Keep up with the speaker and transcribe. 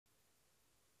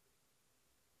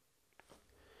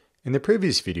In the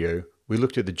previous video, we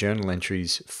looked at the journal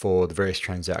entries for the various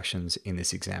transactions in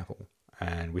this example,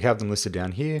 and we have them listed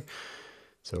down here.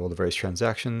 So all the various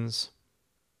transactions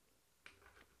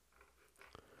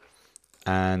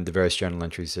and the various journal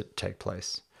entries that take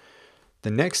place.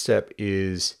 The next step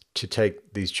is to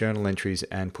take these journal entries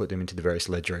and put them into the various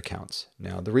ledger accounts.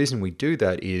 Now, the reason we do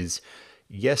that is,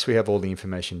 yes, we have all the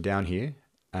information down here,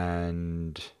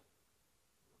 and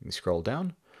we can scroll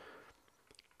down.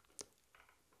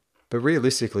 But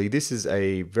realistically, this is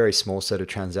a very small set of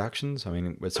transactions. I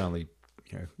mean, it's only,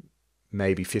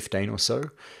 maybe 15 or so.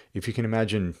 If you can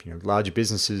imagine, larger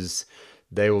businesses,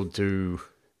 they will do,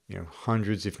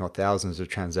 hundreds, if not thousands of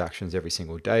transactions every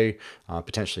single day,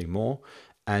 potentially more.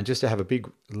 And just to have a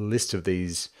big list of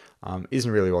these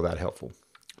isn't really all that helpful.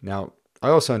 Now, I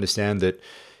also understand that,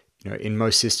 in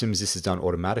most systems, this is done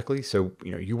automatically. So,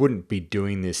 you wouldn't be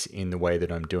doing this in the way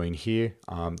that I'm doing here.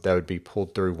 That would be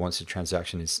pulled through once the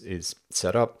transaction is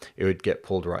set up. It would get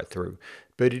pulled right through.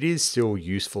 But it is still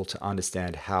useful to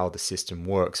understand how the system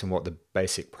works and what the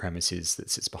basic premise is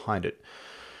that sits behind it.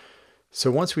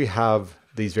 So once we have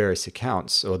these various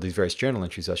accounts, or these various journal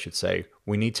entries, I should say,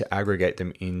 we need to aggregate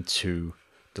them into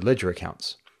the ledger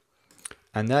accounts.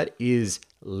 And that is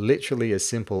literally as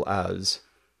simple as,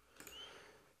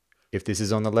 if this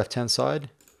is on the left-hand side,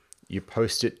 you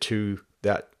post it to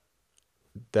that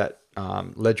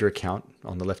ledger account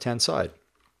on the left-hand side.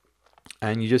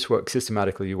 And you just work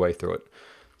systematically your way through it.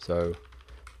 So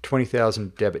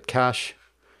 20,000 debit cash,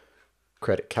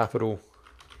 credit capital.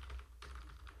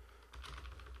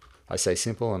 I say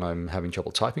simple and I'm having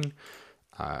trouble typing.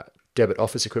 Debit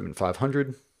office equipment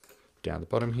 500, down the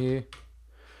bottom here.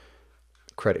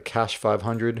 Credit cash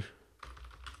 500.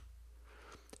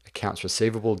 Accounts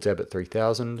receivable, debit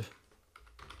 3,000.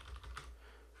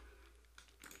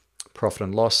 Profit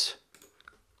and loss,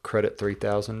 credit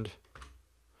 3,000.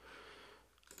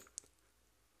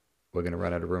 We're going to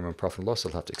run out of room on profit and loss, so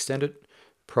I'll have to extend it.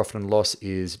 Profit and loss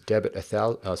is debit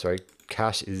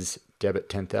cash is debit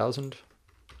 10,000.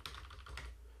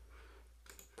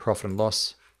 Profit and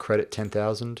loss, credit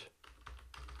 10,000.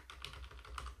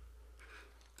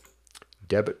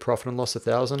 Debit profit and loss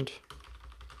 1,000.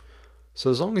 So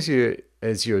as long as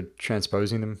you're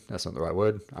transposing them, that's not the right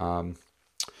word. I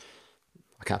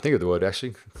can't think of the word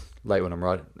actually. Late when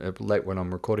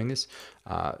I'm recording this.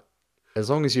 As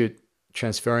long as you're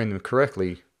transferring them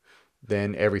correctly,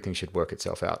 then everything should work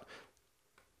itself out.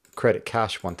 Credit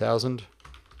cash 1,000.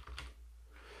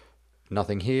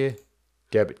 Nothing here.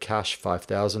 Debit cash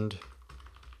 5,000.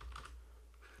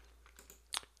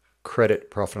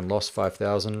 Credit profit and loss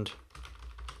 5,000.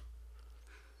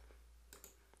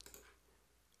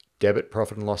 Debit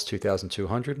profit and loss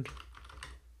 2,200.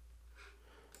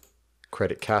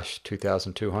 Credit cash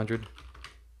 2,200.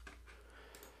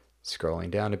 Scrolling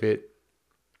down a bit.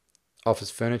 Office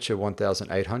furniture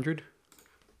 1,800.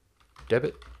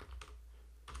 Debit.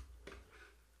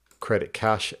 Credit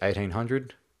cash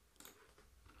 1,800.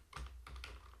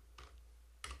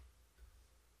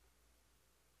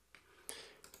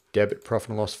 Debit profit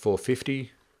and loss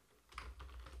 450.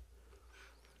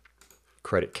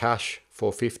 Credit cash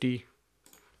 450.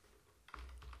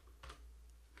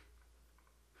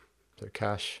 So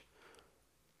cash.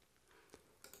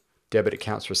 Debit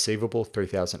accounts receivable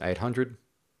 3,800.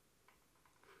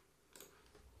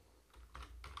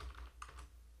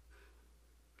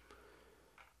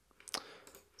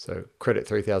 So credit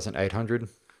 3,800.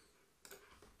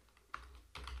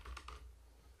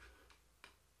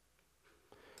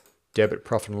 Debit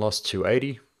profit and loss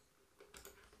 280.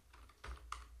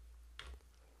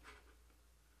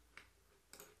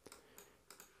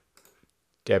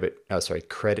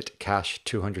 Credit cash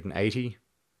 280.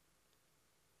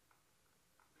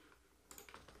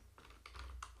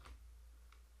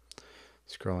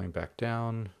 Scrolling back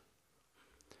down.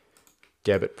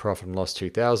 Debit profit and loss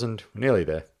 2,000. We're nearly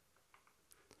there.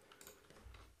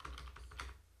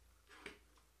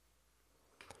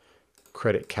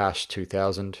 Credit cash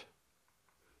 2,000.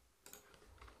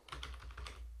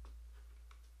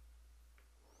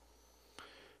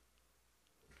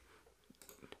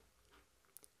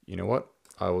 You know what?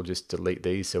 I will just delete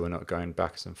these so we're not going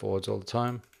backwards and forwards all the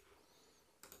time.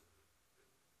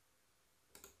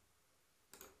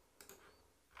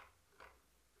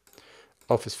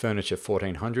 Office furniture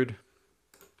 1,400.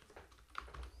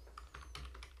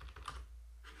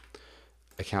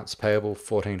 Accounts payable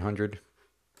 1,400.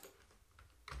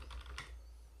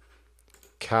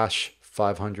 Cash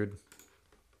 500.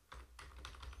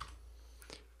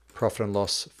 Profit and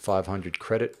loss 500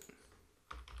 credit.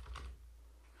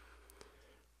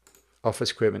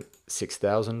 Office equipment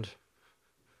 6,000.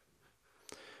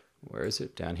 where is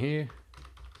it? Down here.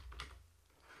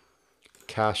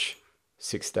 Cash,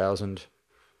 6,000.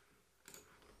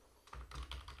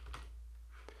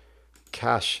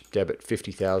 Cash debit,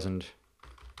 50,000.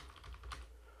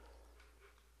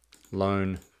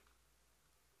 Loan,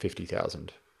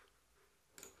 50,000.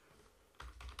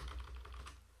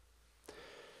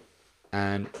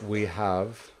 And we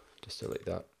have, just delete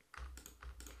that.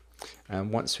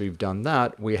 And once we've done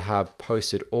that, we have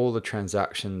posted all the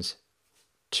transactions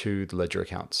to the ledger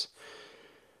accounts.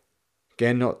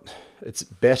 Again, it's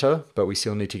better, but we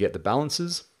still need to get the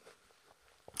balances.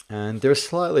 And there are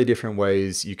slightly different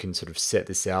ways you can sort of set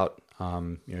this out,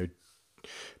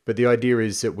 but the idea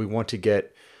is that we want to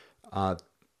get a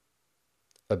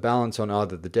balance on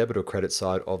either the debit or credit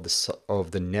side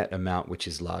of the net amount, which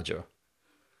is larger.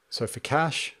 So for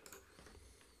cash,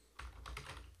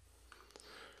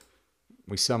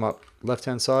 we sum up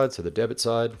left-hand side, so the debit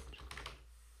side.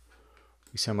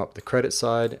 We sum up the credit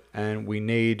side, and we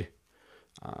need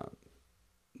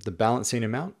the balancing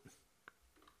amount,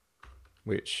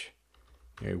 which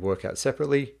work out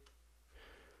separately,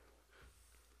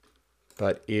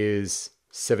 but is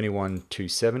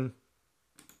 7127,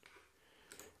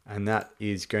 and that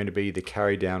is going to be the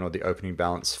carry down or the opening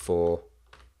balance for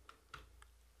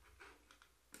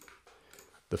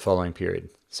the following period.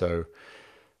 So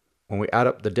when we add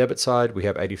up the debit side, we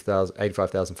have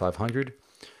 85,500.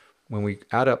 When we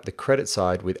add up the credit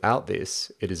side without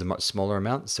this, it is a much smaller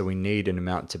amount, so we need an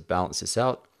amount to balance this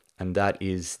out, and that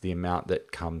is the amount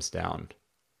that comes down.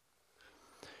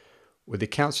 With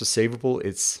accounts receivable,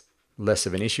 it's less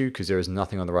of an issue because there is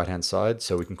nothing on the right-hand side,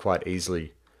 so we can quite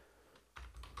easily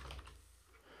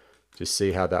just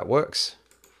see how that works.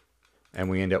 And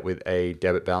we end up with a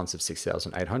debit balance of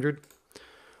 6,800.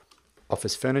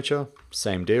 Office furniture,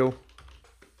 same deal,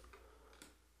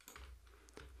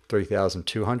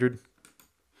 3,200.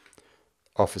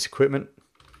 Office equipment,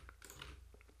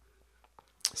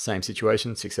 same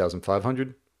situation,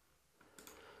 6,500.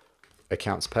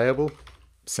 Accounts payable,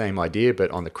 same idea, but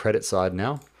on the credit side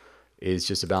now is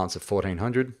just a balance of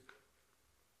 1,400.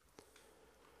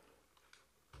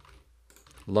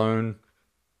 Loan,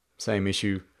 same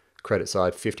issue, credit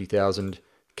side 50,000.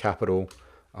 Capital,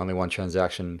 only one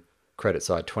transaction, credit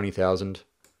side 20,000.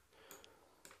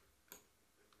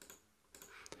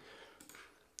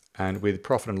 And with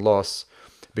profit and loss,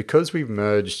 because we've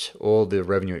merged all the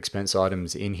revenue expense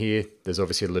items in here, there's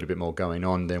obviously a little bit more going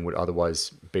on than would otherwise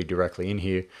be directly in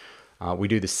here. We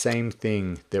do the same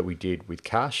thing that we did with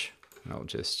cash. I'll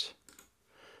just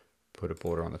put a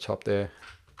border on the top there.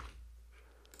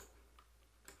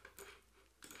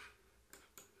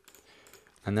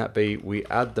 And that be, we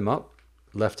add them up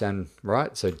left and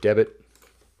right, so debit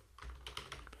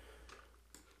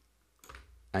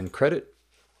and credit,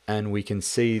 and we can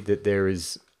see that there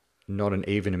is not an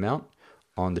even amount.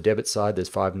 On the debit side, there's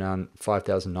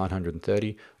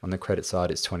 5,930. On the credit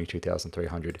side, it's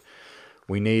 22,300.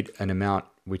 We need an amount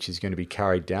which is going to be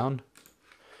carried down,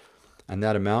 and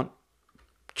that amount,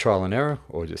 trial and error,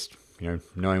 or just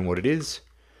knowing what it is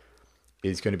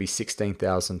going to be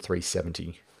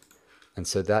 16,370. And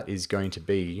so that is going to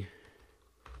be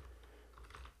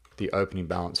the opening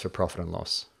balance for profit and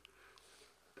loss,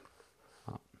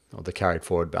 or the carried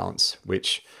forward balance,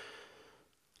 which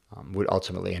would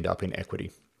ultimately end up in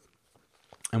equity.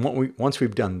 And once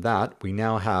we've done that, we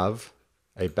now have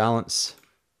a balance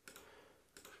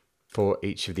for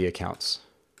each of the accounts.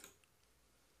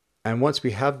 And once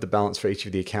we have the balance for each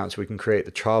of the accounts, we can create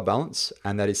the trial balance,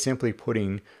 and that is simply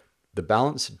putting the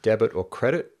balance, debit or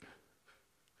credit,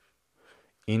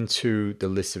 into the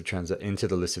list of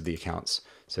the accounts.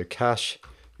 So cash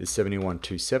is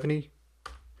 71,270.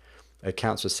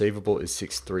 Accounts receivable is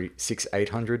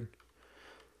 6,800.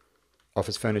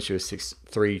 Office furniture is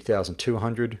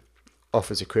 3,200.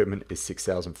 Office equipment is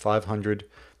 6,500.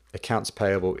 Accounts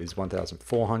payable is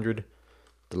 1,400.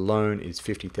 The loan is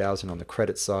 50,000 on the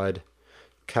credit side.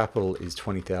 Capital is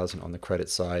 20,000 on the credit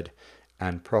side,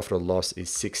 and profit or loss is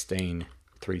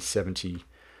 16,370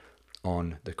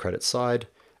 on the credit side.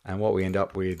 And what we end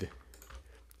up with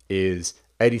is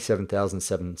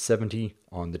 87,770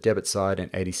 on the debit side and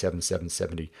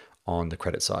 87,770 on the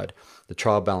credit side. The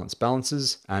trial balance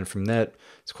balances, and from that,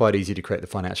 it's quite easy to create the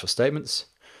financial statements.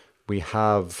 We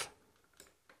have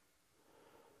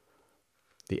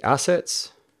the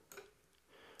assets,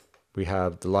 we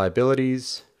have the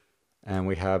liabilities, and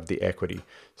we have the equity.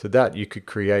 So that you could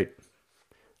create,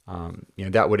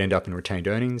 that would end up in retained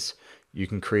earnings. You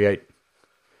can create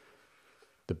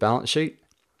the balance sheet.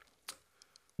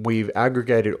 We've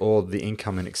aggregated all of the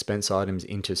income and expense items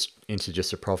into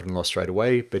just a profit and loss straight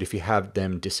away. But if you have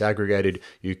them disaggregated,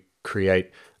 you create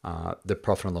the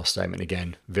profit and loss statement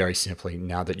again, very simply,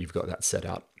 now that you've got that set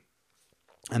out.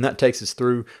 And that takes us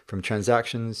through from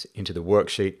transactions into the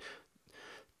worksheet,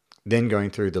 then going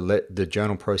through the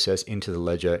journal process into the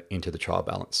ledger, into the trial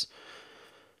balance.